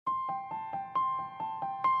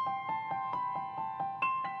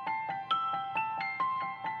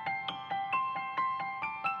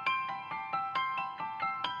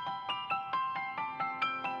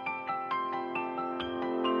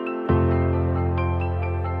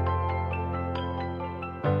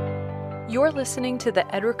You're listening to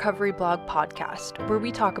the Ed Recovery Blog podcast, where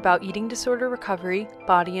we talk about eating disorder recovery,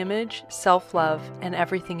 body image, self-love, and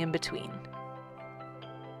everything in between.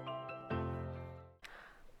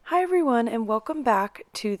 Hi everyone, and welcome back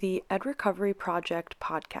to the Ed Recovery Project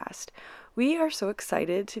podcast. We are so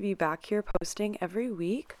excited to be back here posting every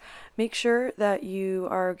week. Make sure that you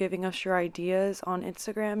are giving us your ideas on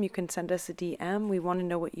Instagram. You can send us a DM. We want to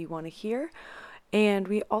know what you want to hear. And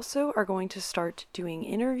we also are going to start doing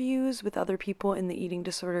interviews with other people in the eating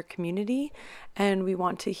disorder community, and we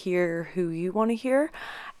want to hear who you want to hear.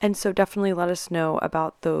 And so definitely let us know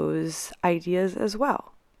about those ideas as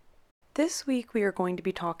well. This week we are going to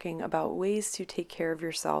be talking about ways to take care of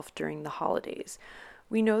yourself during the holidays.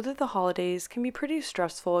 We know that the holidays can be pretty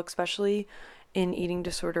stressful, especially in eating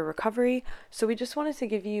disorder recovery. So we just wanted to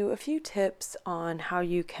give you a few tips on how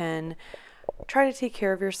you can try to take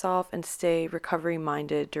care of yourself and stay recovery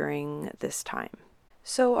minded during this time.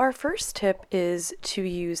 So our first tip is to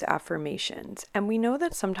use affirmations. And we know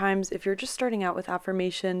that sometimes if you're just starting out with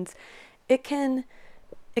affirmations, it can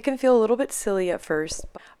feel a little bit silly at first,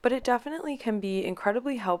 but it definitely can be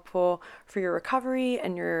incredibly helpful for your recovery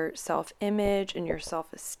and your self-image and your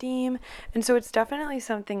self-esteem. And so it's definitely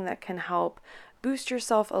something that can help boost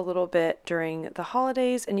yourself a little bit during the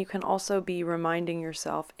holidays, and you can also be reminding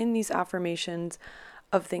yourself in these affirmations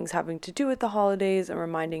of things having to do with the holidays and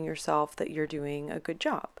reminding yourself that you're doing a good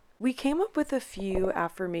job. We came up with a few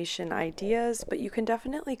affirmation ideas, but you can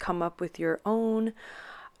definitely come up with your own.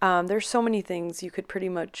 There's so many things. You could pretty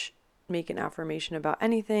much make an affirmation about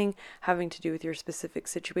anything having to do with your specific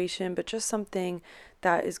situation, but just something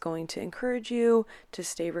that is going to encourage you to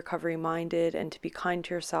stay recovery minded and to be kind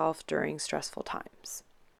to yourself during stressful times.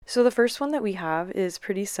 So the first one that we have is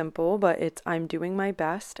pretty simple, but it's I'm doing my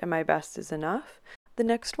best and my best is enough. The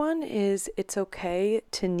next one is it's okay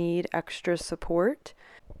to need extra support.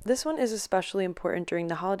 This one is especially important during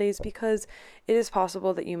the holidays because it is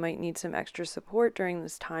possible that you might need some extra support during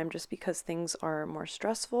this time just because things are more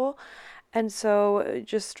stressful. And so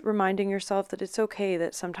just reminding yourself that it's okay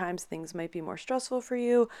that sometimes things might be more stressful for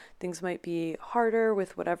you, things might be harder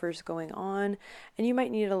with whatever's going on, and you might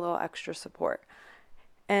need a little extra support.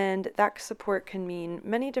 And that support can mean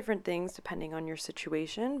many different things depending on your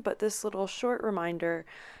situation, but this little short reminder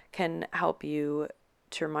can help you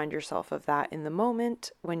to remind yourself of that in the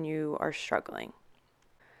moment when you are struggling.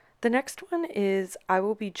 The next one is I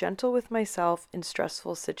will be gentle with myself in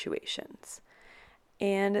stressful situations.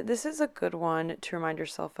 And this is a good one to remind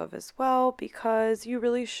yourself of as well because you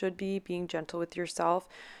really should be being gentle with yourself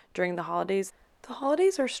during the holidays. The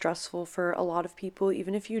holidays are stressful for a lot of people,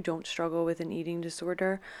 even if you don't struggle with an eating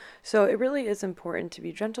disorder. So it really is important to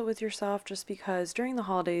be gentle with yourself just because during the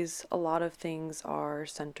holidays, a lot of things are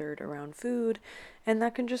centered around food, and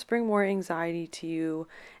that can just bring more anxiety to you.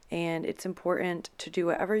 And it's important to do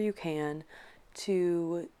whatever you can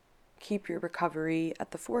to keep your recovery at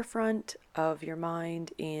the forefront of your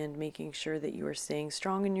mind and making sure that you are staying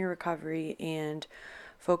strong in your recovery and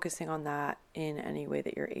focusing on that in any way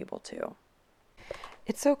that you're able to.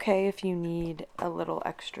 It's okay if you need a little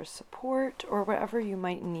extra support or whatever you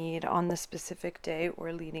might need on the specific day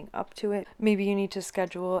or leading up to it. Maybe you need to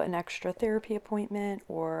schedule an extra therapy appointment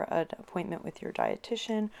or an appointment with your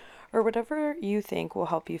dietitian or whatever you think will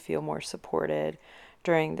help you feel more supported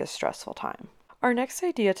during this stressful time. Our next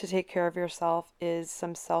idea to take care of yourself is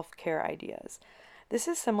some self-care ideas. This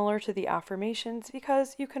is similar to the affirmations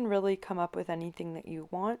because you can really come up with anything that you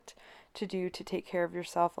want to do to take care of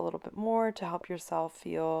yourself a little bit more, to help yourself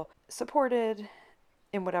feel supported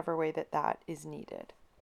in whatever way that is needed.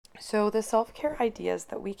 So the self-care ideas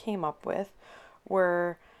that we came up with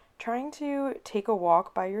were trying to take a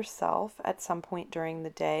walk by yourself at some point during the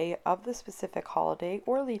day of the specific holiday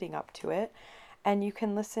or leading up to it. And you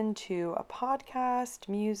can listen to a podcast,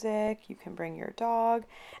 music, you can bring your dog,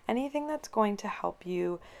 anything that's going to help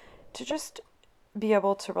you to just be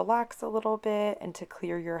able to relax a little bit and to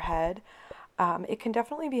clear your head. It can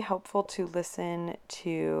definitely be helpful to listen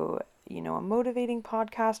to, a motivating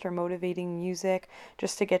podcast or motivating music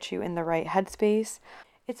just to get you in the right headspace.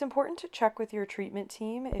 It's important to check with your treatment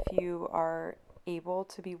team if you are able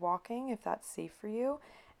to be walking, if that's safe for you.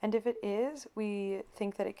 And if it is, we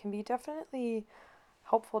think that it can be definitely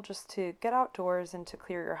helpful just to get outdoors and to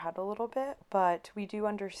clear your head a little bit. But we do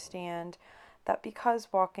understand that because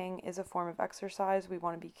walking is a form of exercise, we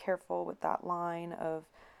want to be careful with that line of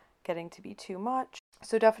getting to be too much.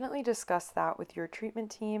 So definitely discuss that with your treatment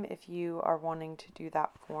team if you are wanting to do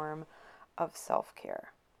that form of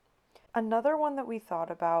self-care. Another one that we thought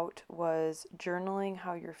about was journaling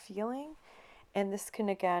how you're feeling. And this can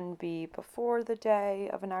again be before the day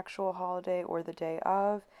of an actual holiday or the day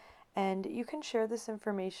of. And you can share this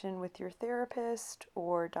information with your therapist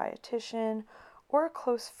or dietitian or a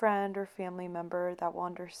close friend or family member that will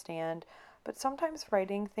understand. But sometimes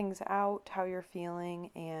writing things out, how you're feeling,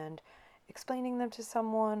 and explaining them to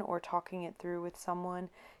someone or talking it through with someone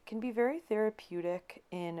can be very therapeutic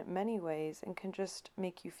in many ways and can just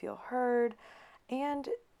make you feel heard, and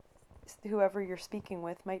whoever you're speaking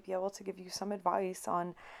with might be able to give you some advice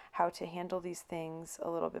on how to handle these things a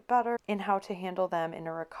little bit better and how to handle them in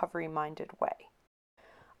a recovery minded way.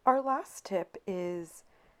 Our last tip is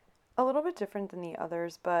a little bit different than the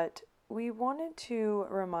others, but we wanted to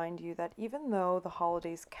remind you that even though the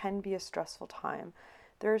holidays can be a stressful time,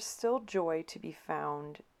 there is still joy to be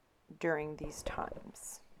found during these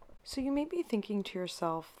times. So you may be thinking to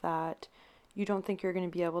yourself that you don't think you're going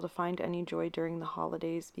to be able to find any joy during the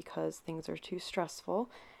holidays because things are too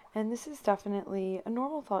stressful. And this is definitely a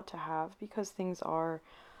normal thought to have because things are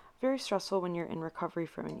very stressful when you're in recovery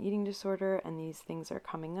from an eating disorder and these things are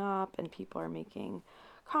coming up and people are making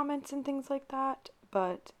comments and things like that.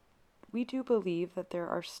 But we do believe that there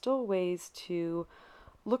are still ways to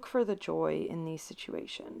look for the joy in these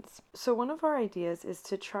situations. So one of our ideas is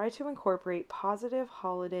to try to incorporate positive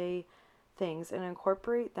holiday things and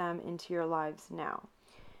incorporate them into your lives now.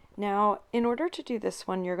 Now, in order to do this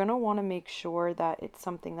one, you're going to want to make sure that it's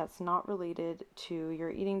something that's not related to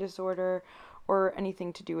your eating disorder or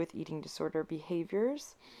anything to do with eating disorder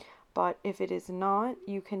behaviors. But if it is not,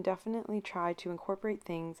 you can definitely try to incorporate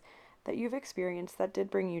things that you've experienced that did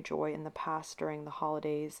bring you joy in the past during the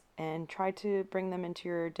holidays and try to bring them into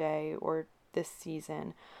your day or this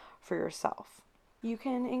season for yourself. You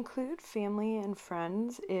can include family and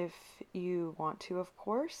friends if you want to, of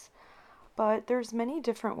course, but there's many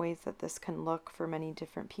different ways that this can look for many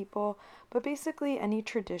different people. But basically, any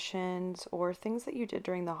traditions or things that you did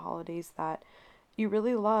during the holidays that you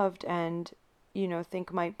really loved and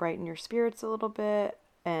think might brighten your spirits a little bit,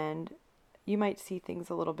 and you might see things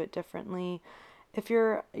a little bit differently if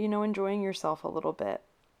you're, enjoying yourself a little bit.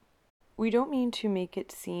 We don't mean to make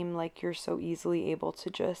it seem like you're so easily able to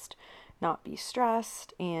just not be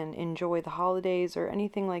stressed and enjoy the holidays or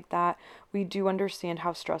anything like that. We do understand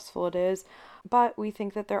how stressful it is, but we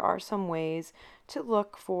think that there are some ways to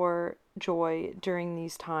look for joy during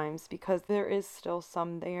these times because there is still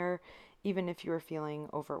some there, even if you are feeling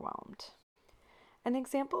overwhelmed. An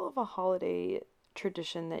example of a holiday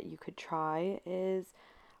tradition that you could try is,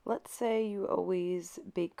 let's say you always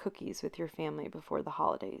bake cookies with your family before the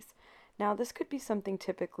holidays. Now, this could be something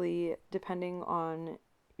typically, depending on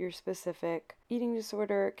your specific eating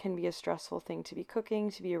disorder, can be a stressful thing to be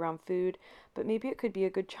cooking, to be around food, but maybe it could be a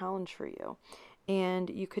good challenge for you. And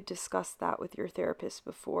you could discuss that with your therapist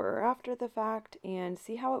before or after the fact and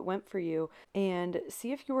see how it went for you and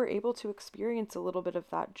see if you were able to experience a little bit of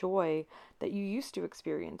that joy that you used to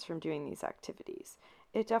experience from doing these activities.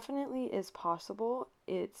 It definitely is possible.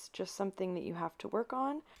 It's just something that you have to work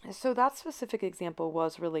on. So that specific example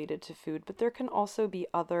was related to food, but there can also be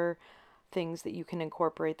other things that you can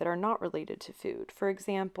incorporate that are not related to food. For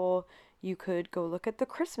example, you could go look at the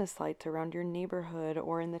Christmas lights around your neighborhood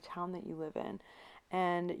or in the town that you live in.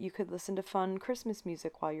 And you could listen to fun Christmas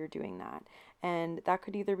music while you're doing that. And that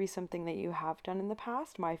could either be something that you have done in the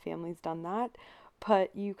past. My family's done that.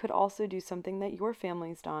 But you could also do something that your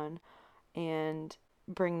family's done and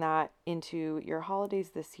bring that into your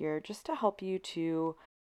holidays this year just to help you to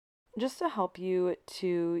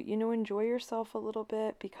enjoy yourself a little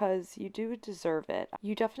bit because you do deserve it.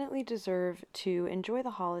 You definitely deserve to enjoy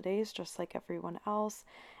the holidays just like everyone else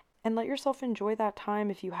and let yourself enjoy that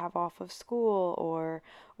time if you have off of school or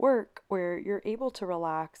work where you're able to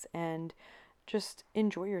relax and just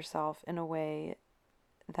enjoy yourself in a way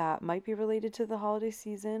that might be related to the holiday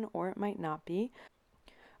season or it might not be.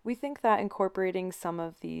 We think that incorporating some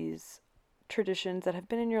of these traditions that have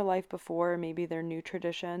been in your life before, maybe they're new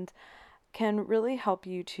traditions, can really help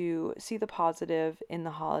you to see the positive in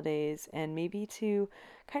the holidays and maybe to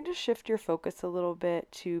kind of shift your focus a little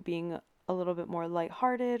bit to being a little bit more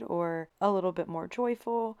lighthearted or a little bit more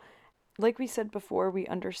joyful. Like we said before, we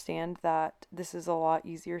understand that this is a lot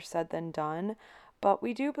easier said than done, but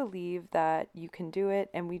we do believe that you can do it,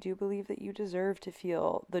 and we do believe that you deserve to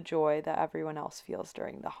feel the joy that everyone else feels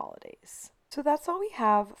during the holidays. So that's all we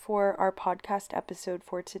have for our podcast episode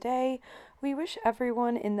for today. We wish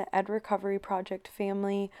everyone in the Ed Recovery Project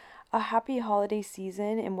family a happy holiday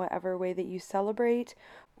season in whatever way that you celebrate.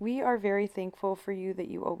 We are very thankful for you that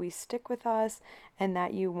you always stick with us and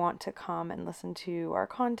that you want to come and listen to our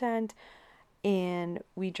content, and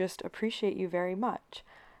we just appreciate you very much.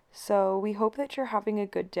 So we hope that you're having a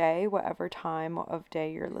good day, whatever time of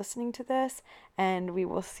day you're listening to this, and we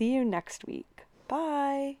will see you next week. Bye!